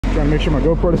Trying to make sure my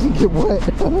GoPro doesn't get wet.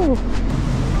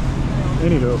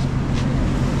 Anywho.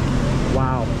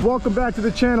 Wow. Welcome back to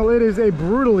the channel. It is a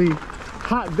brutally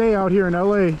hot day out here in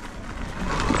LA.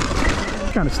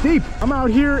 It's kind of steep. I'm out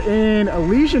here in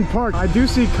Elysian Park. I do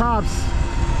see cops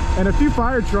and a few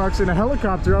fire trucks and a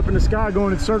helicopter up in the sky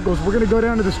going in circles. We're gonna go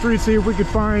down to the street, see if we can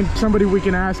find somebody we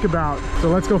can ask about. So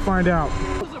let's go find out.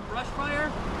 It was a brush fire.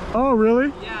 Oh,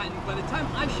 really? Yeah, and by the time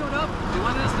I showed up, they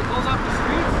wanted us to close off the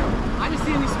streets. I didn't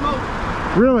see any smoke.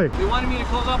 Really? They wanted me to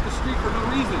close off the street for no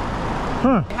reason.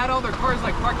 Huh. They had all their cars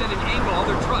like parked at an angle, all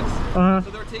their trucks.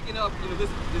 So they were taking up, you know, the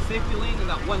safety lane in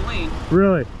that one lane.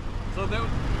 Really? So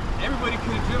everybody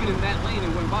could have driven in that lane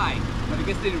and went by, but I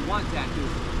guess they didn't want that.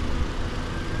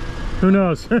 Who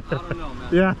knows? I don't know, man.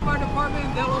 Yeah. Fire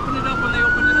department, they'll open it up when they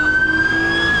open it up.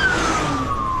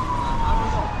 I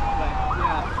don't know, but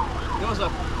yeah, there was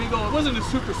a big old, it wasn't a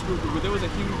super scooper, but there was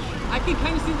a huge, I can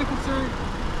kind of see the concern,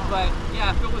 but yeah,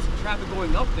 if it was traffic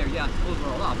going up there, yeah, those were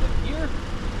all out. But here,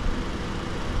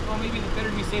 well, maybe it's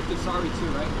better to be safe than sorry too,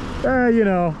 right? You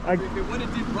know. If it would have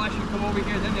did rush and come over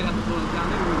here, then they'd have to close it down.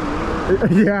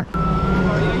 Then yeah.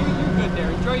 Oh yeah, you're good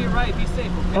there. Enjoy your ride, be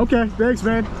safe, okay? Okay, thanks,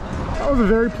 man. That was a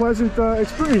very pleasant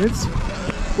experience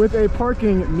with a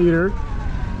parking meter.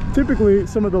 Typically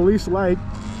some of the least liked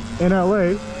in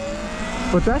LA,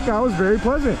 but that guy was very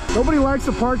pleasant. Nobody likes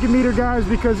a parking meter guys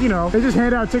because, you know, they just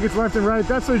hand out tickets left and right.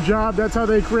 That's their job. That's how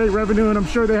they create revenue, and I'm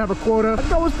sure they have a quota.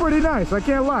 That was pretty nice. I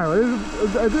can't lie. It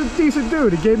was a decent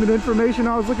dude. He gave me the information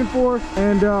I was looking for,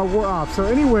 and we're off. So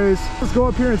anyways, let's go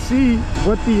up here and see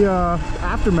what the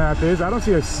aftermath is. I don't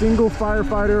see a single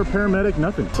firefighter, paramedic,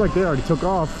 nothing. It's like they already took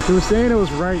off. They were saying it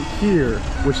was right here,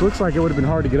 which looks like it would have been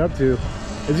hard to get up to.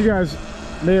 As you guys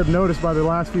may have noticed by the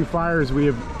last few fires we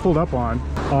have pulled up on,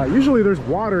 usually there's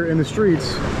water in the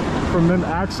streets from them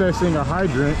accessing a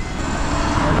hydrant.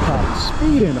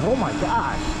 Speeding, oh my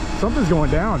gosh, something's going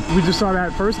down. We just saw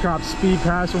that first cop speed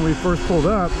past when we first pulled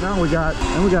up. Now we got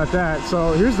that.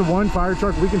 So here's the one fire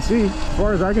truck we can see. As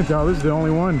far as I can tell, this is the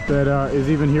only one that is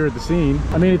even here at the scene.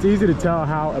 I mean, it's easy to tell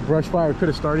how a brush fire could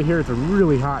have started here. It's a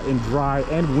really hot and dry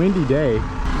and windy day.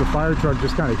 The fire truck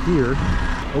just kind of here.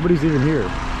 Nobody's even here.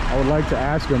 I would like to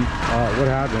ask them what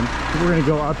happened. We're gonna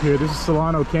go up here. This is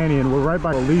Solano Canyon. We're right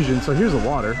by Elysian, so here's the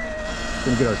water.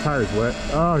 Gonna get our tires wet.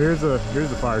 Oh, here's the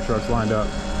fire trucks lined up.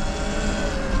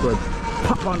 Go ahead,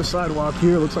 pop on the sidewalk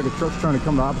here. Looks like a truck's trying to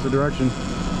come the opposite direction.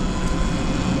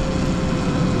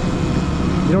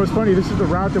 You know what's funny? This is the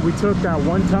route that we took that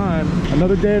one time.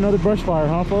 Another day, another brush fire,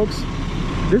 huh, folks?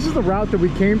 This is the route that we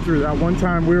came through that one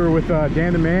time we were with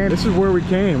Dan the Man. This is where we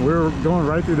came. We were going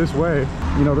right through this way.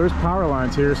 You know, there's power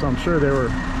lines here, so I'm sure they were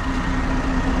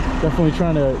definitely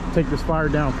trying to take this fire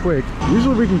down quick.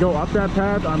 Usually we can go up that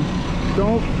path.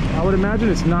 I would imagine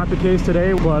it's not the case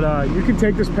today, but you can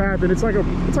take this path, and it's like a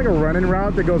running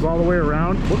route that goes all the way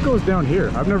around. What goes down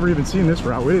here? I've never even seen this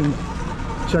route. We didn't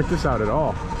check this out at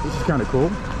all. This is kind of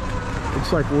cool.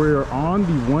 Looks like we're on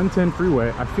the 110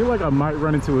 freeway. I feel like I might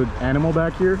run into an animal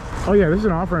back here. Oh yeah, this is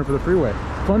an off-ramp for the freeway.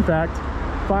 Fun fact,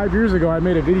 5 years ago I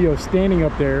made a video standing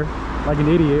up there like an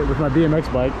idiot with my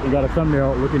BMX bike and got a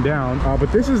thumbnail looking down.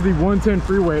 But this is the 110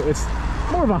 freeway. It's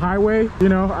more of a highway, you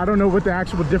know. I don't know what the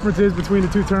actual difference is between the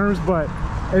two terms, but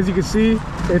as you can see,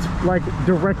 it's like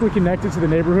directly connected to the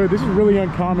neighborhood. This is really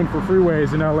uncommon for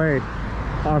freeways in LA,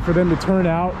 for them to turn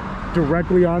out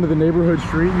directly onto the neighborhood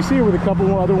street. You see it with a couple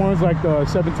of other ones like the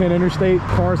 710 interstate.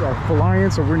 Cars are flying,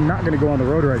 so we're not going to go on the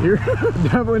road right here.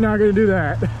 Definitely not going to do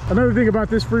that. Another thing about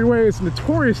this freeway, it's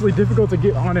notoriously difficult to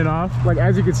get on and off. Like,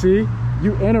 as you can see,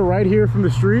 you enter right here from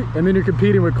the street, and then you're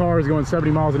competing with cars going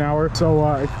 70 miles an hour. So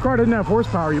if your car doesn't have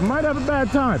horsepower, you might have a bad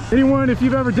time. Anyone, if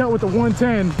you've ever dealt with the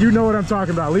 110, you know what I'm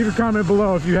talking about. Leave a comment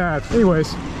below if you have.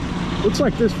 Anyways, looks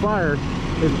like this fire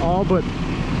is all but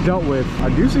dealt with. I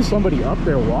do see somebody up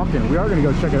there walking. We are going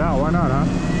to go check it out. Why not, huh?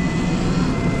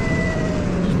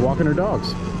 She's walking her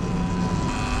dogs.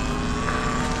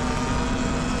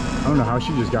 I don't know how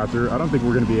she just got through. I don't think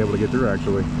we're going to be able to get through,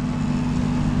 actually.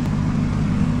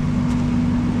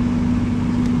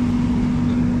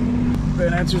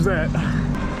 That answers that.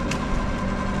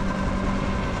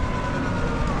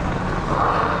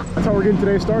 That's how we're getting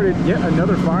today started. Yet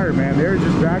another fire, man. They're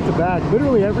just back to back.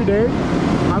 Literally every day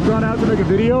I've gone out to make a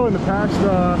video in the past,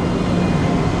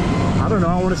 I don't know,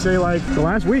 I want to say like the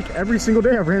last week. Every single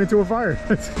day I've ran into a fire.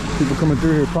 People coming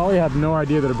through here probably have no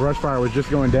idea that a brush fire was just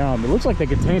going down. It looks like they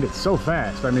contained it so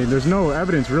fast. I mean, there's no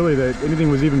evidence really that anything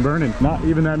was even burning. Not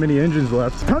even that many engines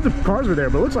left. Tons of cars were there,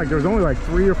 but it looks like there was only like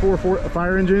 3 or 4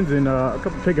 fire engines and a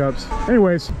couple pickups.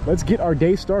 Anyways, let's get our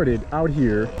day started out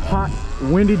here. Hot,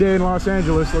 windy day in Los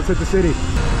Angeles. Let's hit the city.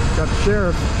 Got the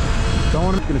sheriff.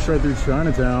 Going, gonna shred through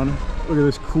Chinatown. Look at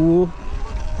this cool,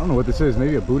 I don't know what this is,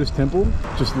 maybe a Buddhist temple.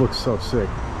 Just looks so sick.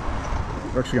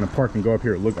 We're actually gonna park and go up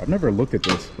here and look. I've never looked at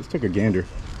this. Let's take a gander.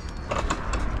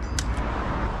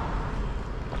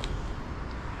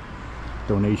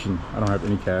 Donation. I don't have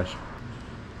any cash.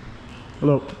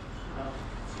 Hello.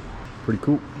 Pretty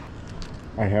cool.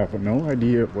 I have no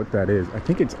idea what that is. I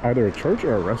think it's either a church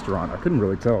or a restaurant. I couldn't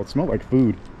really tell. It smelled like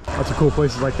food. Lots of cool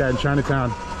places like that in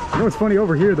Chinatown. You know what's funny,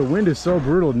 over here the wind is so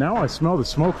brutal. Now I smell the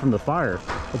smoke from the fire.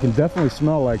 I can definitely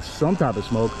smell like some type of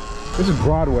smoke. This is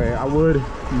Broadway. I would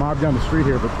mob down the street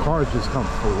here, but cars just come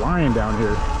flying down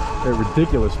here at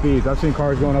ridiculous speeds. I've seen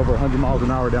cars going over 100 miles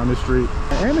an hour down this street.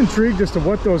 I am intrigued as to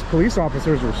what those police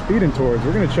officers were speeding towards.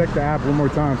 We're gonna check the app one more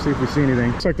time, see if we see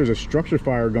anything. Looks like there's a structure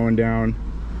fire going down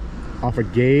off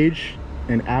of Gage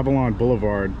and Avalon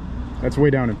Boulevard. That's way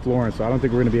down in Florence, so I don't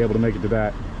think we're gonna be able to make it to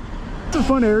that. It's a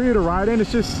fun area to ride in.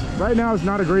 It's just, right now is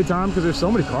not a great time because there's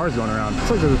so many cars going around. It's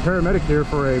like there's a paramedic here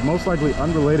for a most likely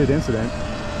unrelated incident.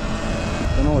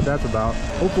 Don't know what that's about.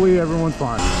 Hopefully everyone's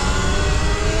fine.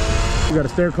 We got a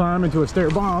stair climb into a stair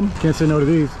bomb. Can't say no to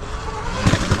these.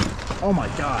 Oh my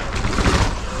God.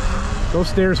 Those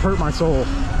stairs hurt my soul.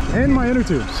 And my inner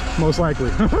tubes, most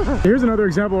likely. Here's another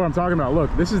example of what I'm talking about.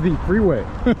 Look, this is the freeway.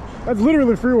 That's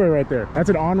literally the freeway right there. That's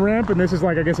an on-ramp, and this is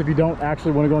like, I guess if you don't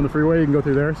actually want to go on the freeway, you can go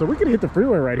through there. So we could hit the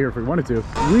freeway right here if we wanted to.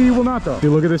 We will not though.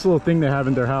 Dude, look at this little thing they have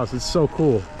in their house. It's so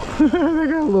cool. They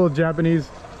got a little Japanese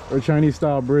or Chinese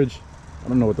style bridge. I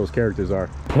don't know what those characters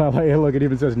are, but I like it. Look, it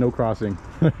even says no crossing.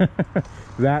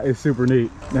 That is super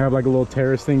neat. They have like a little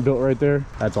terrace thing built right there.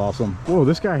 That's awesome. Whoa,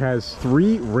 this guy has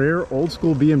 3 rare old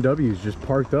school BMWs just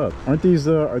parked up. Aren't these,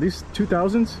 are these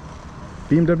 2000s?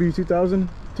 BMW 2000,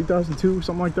 2002,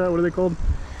 something like that? What are they called?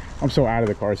 I'm so out of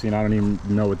the car scene, I don't even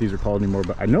know what these are called anymore,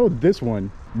 but I know this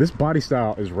one, this body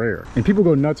style is rare. And people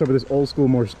go nuts over this old school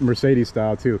Mercedes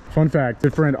style too. Fun fact,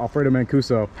 good friend Alfredo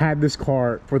Mancuso had this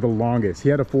car for the longest. He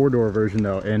had a 4-door version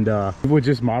though, and we would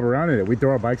just mob around in it. We'd throw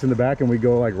our bikes in the back and we'd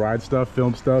go like ride stuff,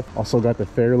 film stuff. Also got the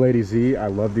Fair Lady Z. I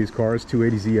love these cars,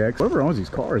 280ZX. Whoever owns these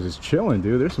cars is chilling,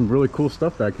 dude. There's some really cool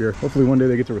stuff back here. Hopefully one day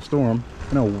they get to restore them.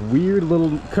 In a weird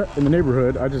little cut in the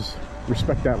neighborhood, I just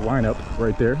respect that lineup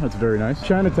right there. That's very nice.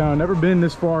 Chinatown, never been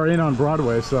this far in on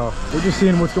Broadway, so we're just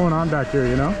seeing what's going on back here,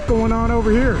 you know? What's going on over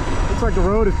here? Looks like the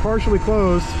road is partially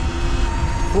closed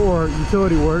for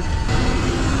utility work.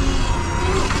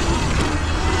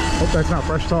 Hope that's not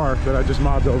fresh tar that I just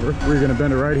mobbed over. We're gonna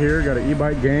bend it right here. Got an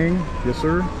e-bike gang. Yes,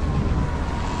 sir.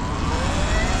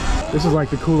 This is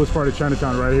like the coolest part of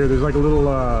Chinatown right here. There's like a little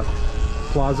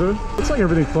plaza. Looks like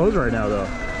everything's closed right now though.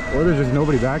 Or there's just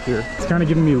nobody back here. It's kind of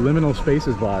giving me liminal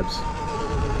spaces vibes.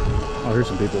 Oh, here's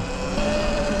some people.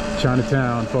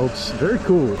 Chinatown, folks. Very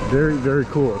cool. Very, very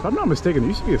cool. If I'm not mistaken, there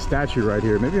used to be a statue right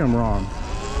here. Maybe I'm wrong.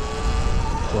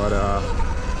 But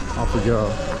off we go.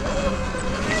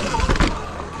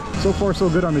 So far, so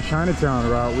good on the Chinatown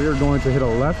route. We are going to hit a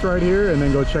left right here and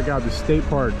then go check out the state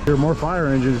park. There are more fire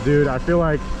engines, dude. I feel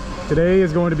like today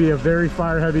is going to be a very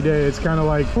fire heavy day. It's kind of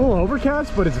like a little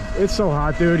overcast, but it's so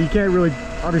hot, dude. You can't really,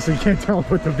 obviously you can't tell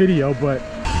with the video, but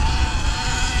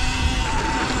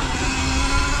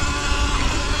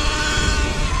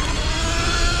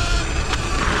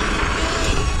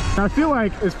I feel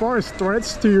like as far as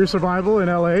threats to your survival in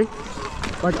LA,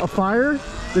 like a fire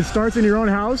that starts in your own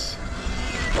house,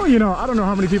 well, you know, I don't know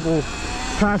how many people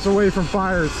pass away from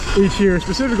fires each year,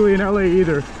 specifically in LA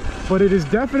either, but it is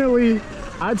definitely,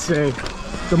 I'd say,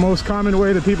 the most common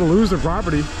way that people lose their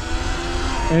property.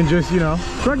 And just, you know,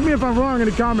 correct me if I'm wrong in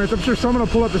the comments. I'm sure someone will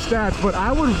pull up the stats, but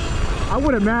I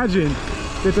would imagine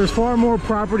that there's far more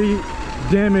property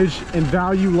damage and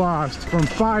value lost from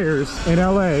fires in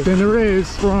LA than there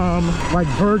is from like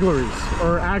burglaries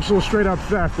or actual straight up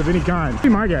theft of any kind. Be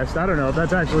my guess. I don't know if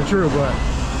that's actually true, but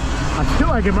I feel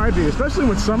like it might be, especially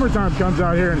when summertime comes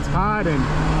out here and it's hot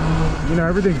and, you know,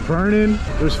 everything's burning.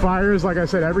 There's fires, like I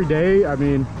said, every day. I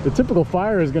mean, the typical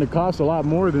fire is going to cost a lot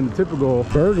more than the typical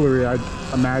burglary, I'd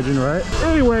imagine, right?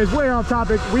 Anyways, way off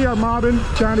topic. We are mobbing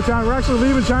Chinatown. We're actually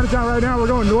leaving Chinatown right now. We're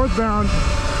going northbound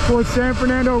towards San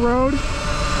Fernando Road.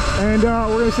 And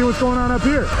we're going to see what's going on up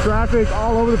here. Traffic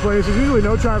all over the place. There's usually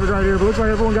no traffic right here, but it looks like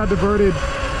everyone got diverted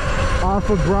off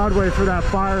of Broadway for that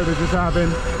fire that just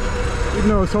happened. Even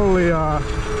though it's totally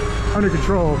under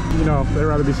control, you know, they'd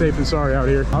rather be safe than sorry out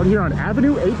here. Out here on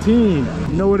Avenue 18.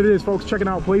 You know what it is, folks, checking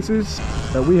out places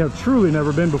that we have truly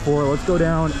never been before. Let's go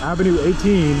down Avenue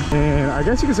 18. And I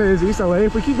guess you could say this is East LA.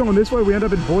 If we keep going this way, we end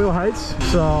up in Boyle Heights.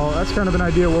 So that's kind of an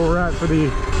idea where we're at for the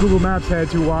Google Maps head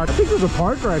to watch. I think there's a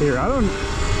park right here.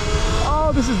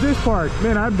 Oh, this is this park.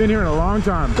 Man, I haven't been here in a long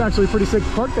time. It's actually a pretty sick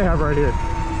park they have right here.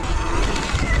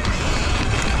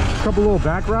 A couple little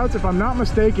back routes. If I'm not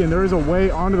mistaken, there is a way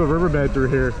onto the riverbed through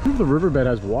here. I wonder if the riverbed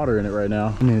has water in it right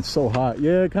now. I mean, it's so hot.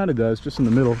 Yeah, it kind of does, just in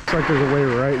the middle. Looks like there's a way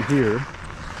right here.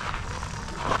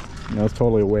 No, it's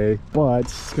totally a way, but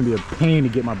it's gonna be a pain to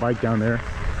get my bike down there.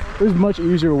 There's much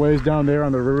easier ways down there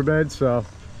on the riverbed, so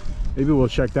maybe we'll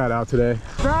check that out today.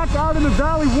 Back out in the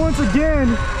valley once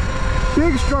again.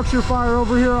 Big structure fire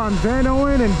over here on Van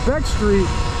Owen and Beck Street.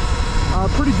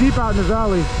 Pretty deep out in the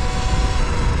valley.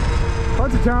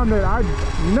 Parts of town that I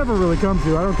never really come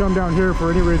to. I don't come down here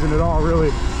for any reason at all, really.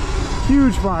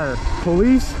 Huge fire.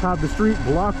 Police have the street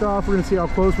blocked off. We're gonna see how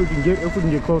close we can get, if we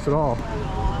can get close at all.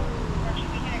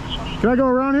 Can I go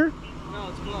around here? No,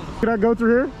 it's closed. Can I go through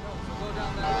here? No, so go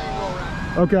down that way and go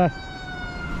around. Okay.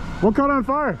 What caught on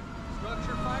fire?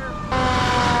 Structure fire?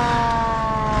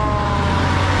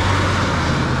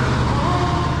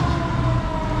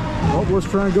 Well, let's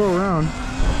try and go around.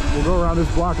 We'll go around this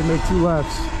block and make 2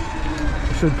 lefts.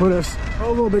 Should put us a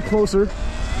little bit closer.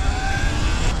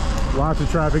 Lots of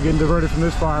traffic getting diverted from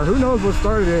this fire. Who knows what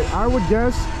started it? I would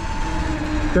guess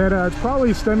that it's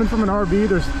probably stemming from an RV.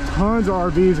 There's tons of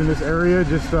RVs in this area,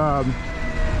 just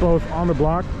both on the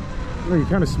block. You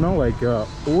kind of smell like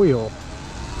oil,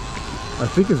 I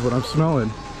think is what I'm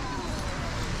smelling.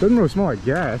 Doesn't really smell like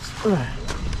gas. Ugh.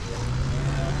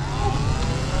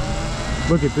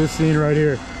 Look at this scene right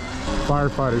here.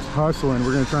 Firefighters hustling.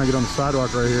 We're gonna try and get on the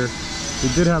sidewalk right here. We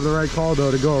did have the right call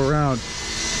though to go around.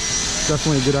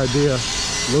 Definitely a good idea.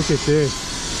 Look at this.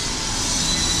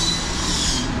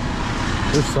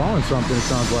 They're sawing something, it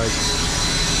sounds like.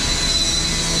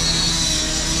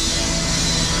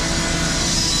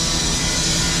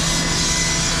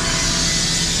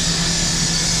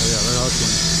 Oh yeah, they're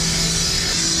hustling.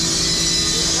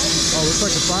 Oh, looks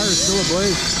like the fire is still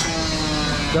ablaze.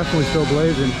 Definitely still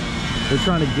blazing. They're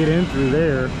trying to get in through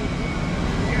there.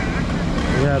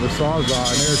 Yeah, the sawzall,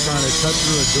 and they're trying to cut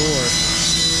through a door.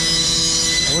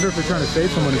 I wonder if they're trying to save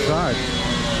someone inside.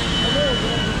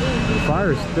 The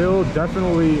fire is still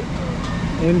definitely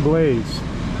in blaze.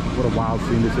 What a wild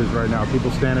scene this is right now. People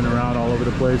standing around all over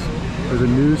the place. There's a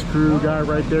news crew guy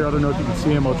right there. I don't know if you can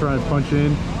see him. I'll try and punch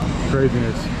in.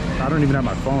 Craziness. I don't even have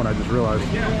my phone, I just realized. I'm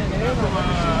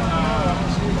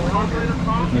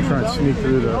gonna try and sneak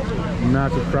through the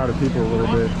massive crowd of people a little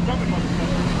bit.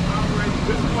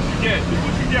 This is what you get. This is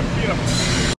what you get for you.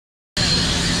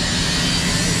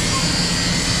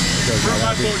 Bring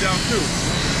my boat down too.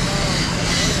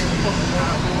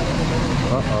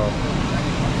 Uh-oh.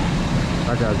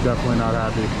 That guy's definitely not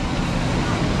happy.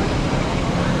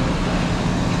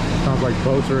 Sounds like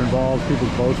boats are involved.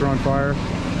 People's boats are on fire.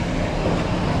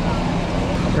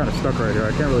 I'm kind of stuck right here.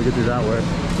 I can't really get through that way.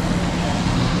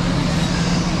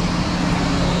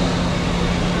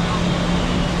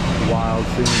 Wild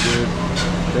scene, dude.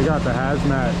 They got the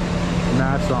hazmat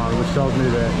masks on, which tells me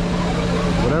that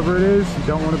whatever it is, you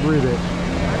don't want to breathe it.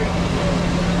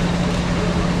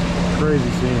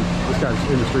 Crazy scene. This guy's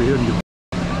in the street. He doesn't give a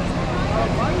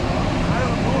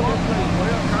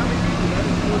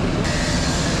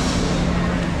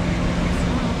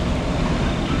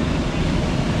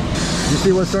You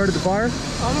see what started the fire?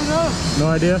 I don't know. No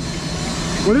idea.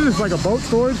 What is this, like a boat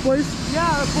storage place?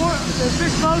 Yeah, the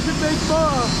big boats and big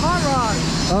hot rods.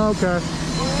 Oh, okay.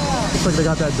 Yeah. Looks like they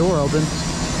got that door open.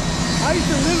 I used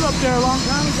to live up there a long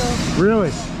time ago. Really?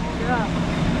 Yeah.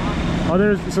 Oh,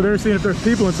 so they're seeing if there's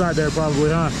people inside there probably,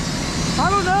 huh? I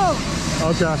don't know.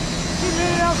 Okay. He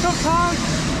made it out sometimes.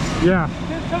 Yeah.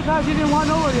 Sometimes he didn't want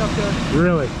nobody up there.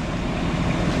 Really?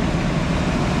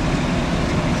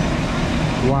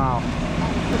 Wow.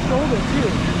 They sold it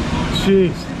too.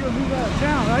 Jeez. He's gonna move out of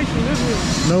town. I used to live here.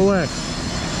 No way.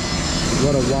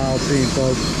 What a wild scene,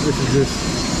 folks. This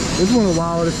is one of the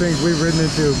wildest things we've ridden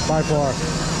into by far.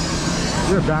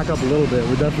 We're gonna back up a little bit.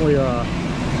 We're definitely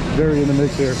very in the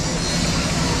mix here.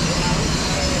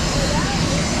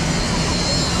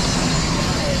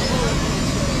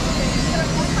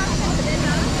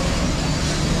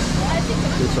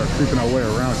 We'll start creeping our way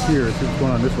around here. See what's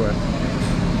going on this way.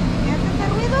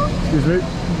 Excuse me.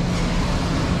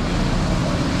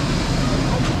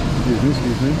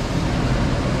 Excuse me.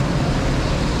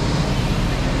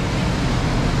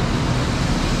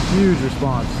 Huge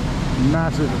response.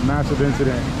 Massive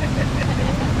incident.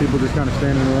 People just kind of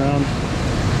standing around.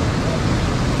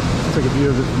 Let's take a view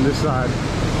of it from this side.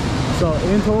 So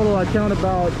in total, I count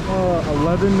about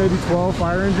 11, maybe 12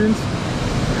 fire engines.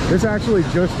 This actually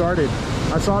just started.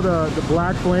 I saw the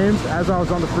black flames as I was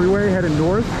on the freeway heading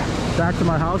north back to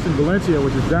my house in Valencia,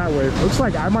 which is that way. Looks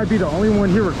like I might be the only one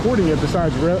here recording it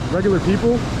besides regular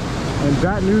people and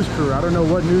that news crew. I don't know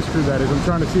what news crew that is. I'm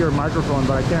trying to see her microphone,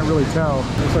 but I can't really tell.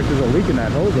 Looks like there's a leak in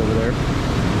that hose over there.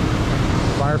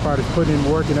 Firefighters putting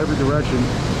in work in every direction.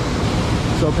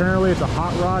 So apparently it's a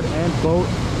hot rod and boat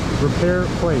repair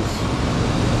place.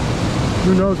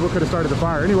 Who knows what could have started the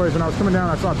fire. Anyways, when I was coming down,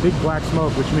 I saw big black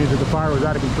smoke, which means that the fire was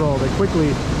out of control. They quickly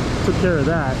took care of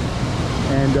that.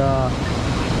 And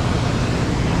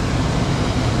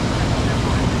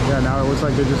yeah, now it looks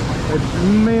like it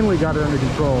mainly got it under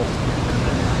control.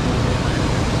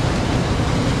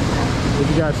 If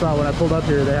you guys saw when I pulled up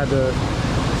here, they had the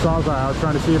sawzall. I was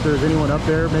trying to see if there was anyone up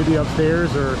there, maybe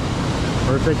upstairs, or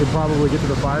if they could probably get to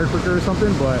the fire quicker or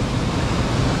something, but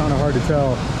kind of hard to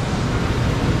tell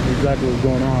exactly what's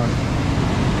going on.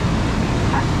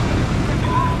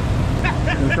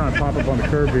 I'm trying to pop up on the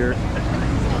curb here.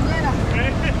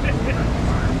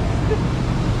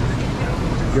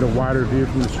 Get a wider view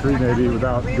from the street maybe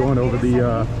without going over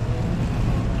the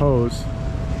hose.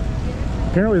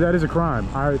 Apparently that is a crime.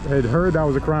 I had heard that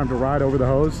was a crime to ride over the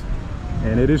hose,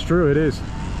 and it is true, it is.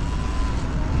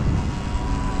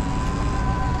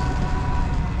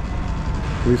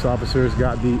 Police officers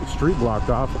got the street blocked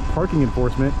off, parking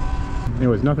enforcement.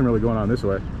 Anyways, nothing really going on this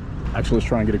way. Actually, let's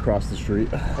try and get across the street.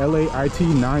 LAIT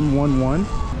 911.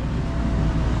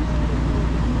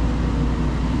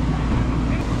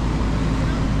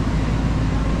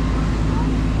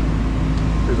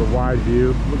 There's a wide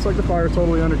view. Looks like the fire is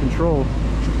totally under control.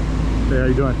 Hey, how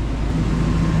you doing?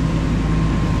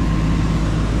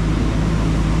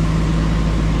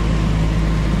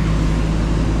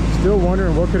 Still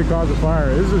wondering what could have caused the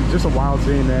fire. This is just a wild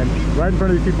scene, man. Right in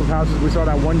front of these people's houses, we saw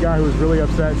that one guy who was really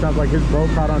upset. Sounds like his boat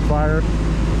caught on fire.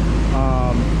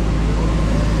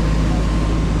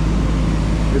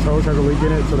 This hose has a leak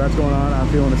in it, so that's going on. I'm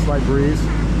feeling a slight breeze.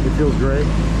 It feels great.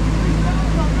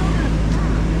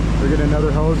 We're getting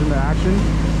another hose into action.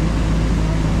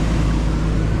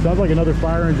 Sounds like another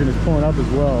fire engine is pulling up as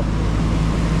well.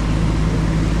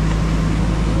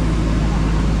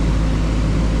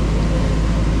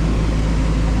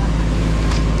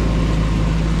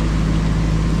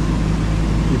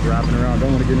 Keep wrapping around,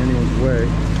 don't want to get in anyone's way.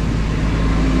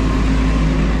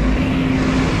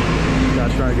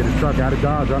 Guy's trying to get his truck out of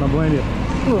Dodge, I don't blame you.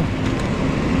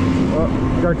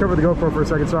 Oh, gotta cover the GoPro for a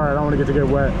second, sorry, I don't want to get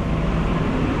wet.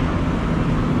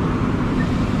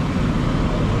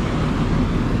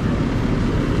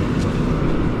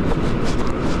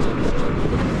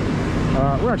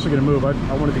 We're actually gonna move. I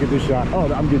wanted to get this shot. Oh,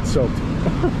 I'm getting soaked.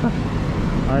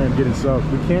 I am getting soaked.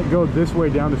 We can't go this way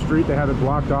down the street. They have it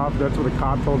blocked off. That's what the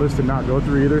cop told us to not go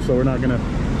through either, so we're not gonna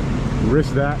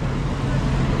risk that.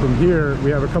 From here,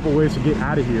 we have a couple ways to get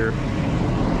out of here.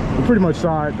 We pretty much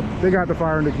saw it. They got the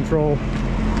fire under control.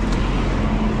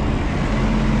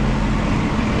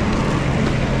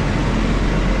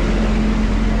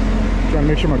 Trying to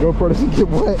make sure my GoPro doesn't get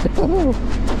wet.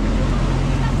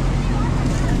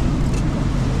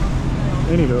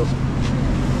 Anywho,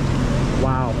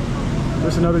 wow,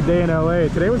 just another day in LA.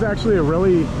 Today was actually a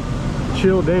really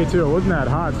chill day too. It wasn't that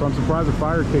hot, so I'm surprised the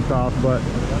fire kicked off, but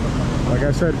like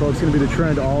I said, folks, it's gonna be the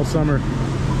trend all summer.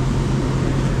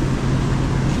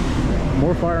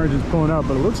 More fire engines pulling up,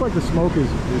 but it looks like the smoke is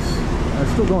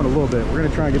still going a little bit. We're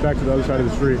gonna try and get back to the other side of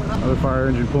the street. Another fire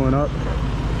engine pulling up.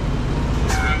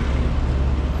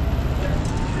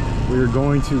 We're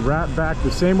going to wrap back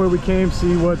the same way we came,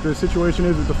 see what the situation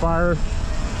is with the fire.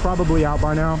 Probably out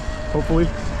by now, hopefully.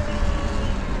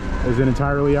 Is it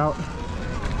entirely out?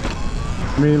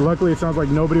 I mean, luckily it sounds like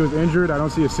nobody was injured. I don't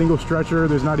see a single stretcher.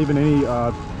 There's not even any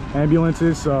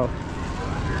ambulances, so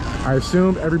I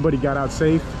assume everybody got out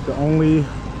safe. The only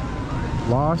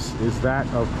loss is that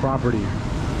of property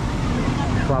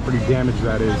damage,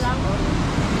 that is.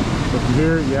 But from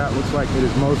here, yeah, it looks like it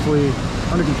is mostly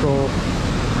under control.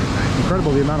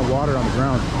 Incredible the amount of water on the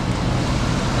ground.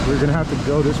 We're gonna have to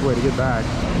go this way to get back.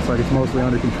 It's like it's mostly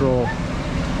under control.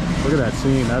 Look at that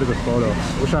scene. That is a photo.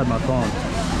 Wish I had my phone.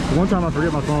 The one time I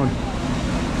forget my phone.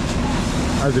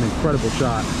 That was an incredible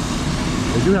shot.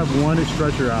 They do have one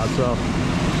stretcher out, so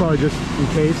probably just in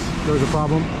case there was a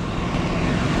problem.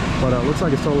 But it looks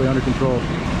like it's totally under control.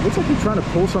 Looks like they're trying to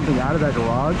pull something out of that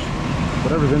garage.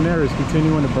 Whatever's in there is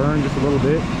continuing to burn just a little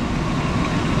bit.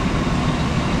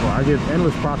 Well, I give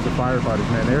endless props to firefighters,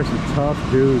 man. They're some tough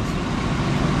dudes.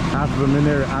 Half of them in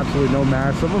there, absolutely no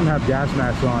masks. Some of them have gas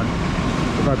masks on.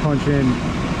 If I punch in, you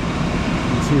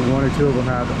can see one or two of them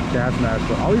have gas masks.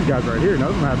 But all these guys right here, none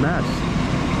of them have masks.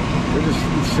 They're just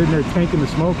sitting there tanking the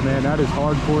smoke, man. That is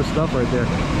hardcore stuff right there.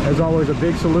 As always, a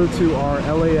big salute to our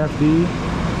LAFD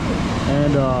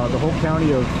and the whole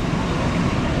county of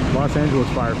Los Angeles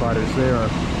firefighters. They are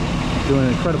doing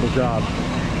an incredible job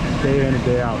day in and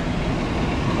day out.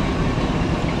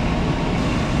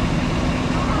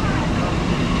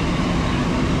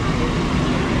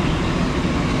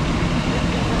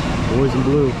 Boys in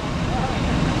blue.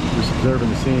 Just observing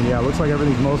the scene. Yeah, it looks like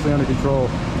everything's mostly under control.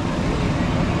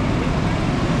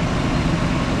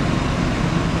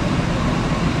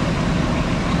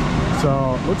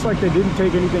 So, looks like they didn't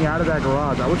take anything out of that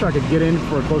garage. I wish I could get in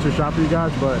for a closer shot for you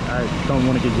guys, but I don't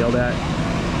want to get yelled at.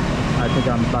 I think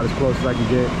I'm about as close as I can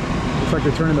get. Looks like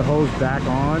they're turning the hose back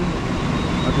on.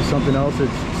 Onto something else,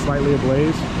 it's slightly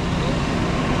ablaze.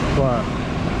 But,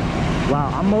 wow,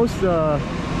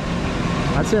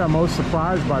 I'd say I'm most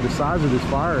surprised by the size of this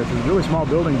fire. It's a really small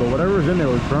building, but whatever was in there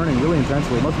was burning really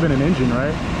intensely. It must have been an engine,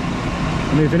 right?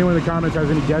 I mean, if anyone in the comments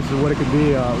has any guesses of what it could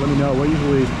be, let me know. What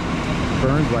usually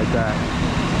burns like that?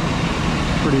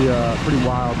 Pretty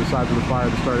wild, the size of the fire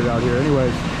that started out here.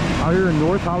 Anyways, out here in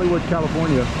North Hollywood,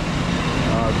 California,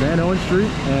 Van Owen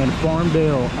Street and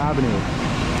Farmdale Avenue.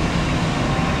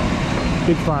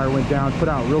 Big fire went down, put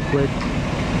out real quick.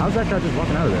 How's that guy just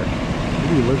walking out of there?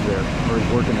 Maybe he lives there, or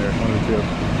he's working there, one of the two.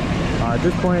 At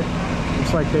this point,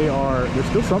 looks like there's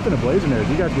still something ablaze in there. As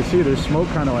you guys can see, there's smoke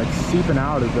kind of like seeping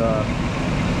out of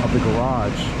the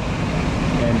garage.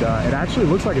 And it actually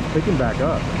looks like it's picking back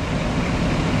up.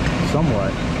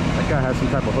 Somewhat. That guy has some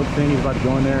type of hook thing. He's about to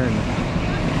go in there and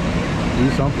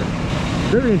do something.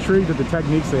 Very intrigued at the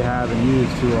techniques they have and use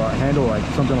to handle like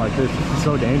something like this. This is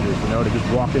so dangerous, you know, to just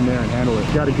walk in there and handle it.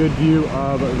 Got a good view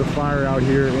of the fire out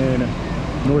here in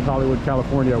North Hollywood,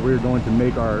 California. We're going to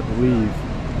make our leave.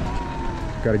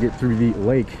 Got to get through the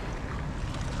lake.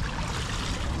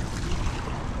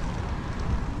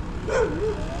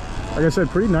 Like I said,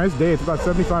 pretty nice day. It's about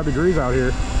 75 degrees out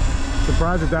here.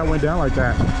 Surprised that went down like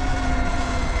that.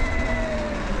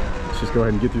 Let's just go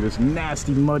ahead and get through this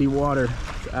nasty, muddy water.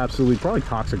 It's absolutely, probably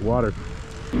toxic water.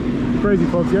 Crazy,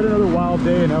 folks. Yet another wild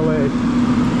day in LA.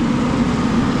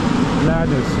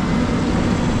 Madness.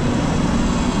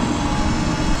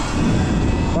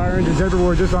 Fire engines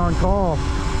everywhere, just on call.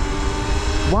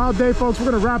 Wild day, folks. We're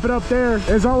going to wrap it up there.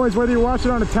 As always, whether you're watching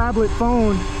on a tablet,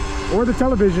 phone, or the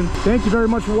television, thank you very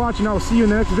much for watching. I will see you in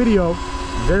the next video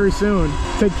very soon.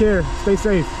 Take care. Stay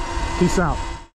safe. Peace out.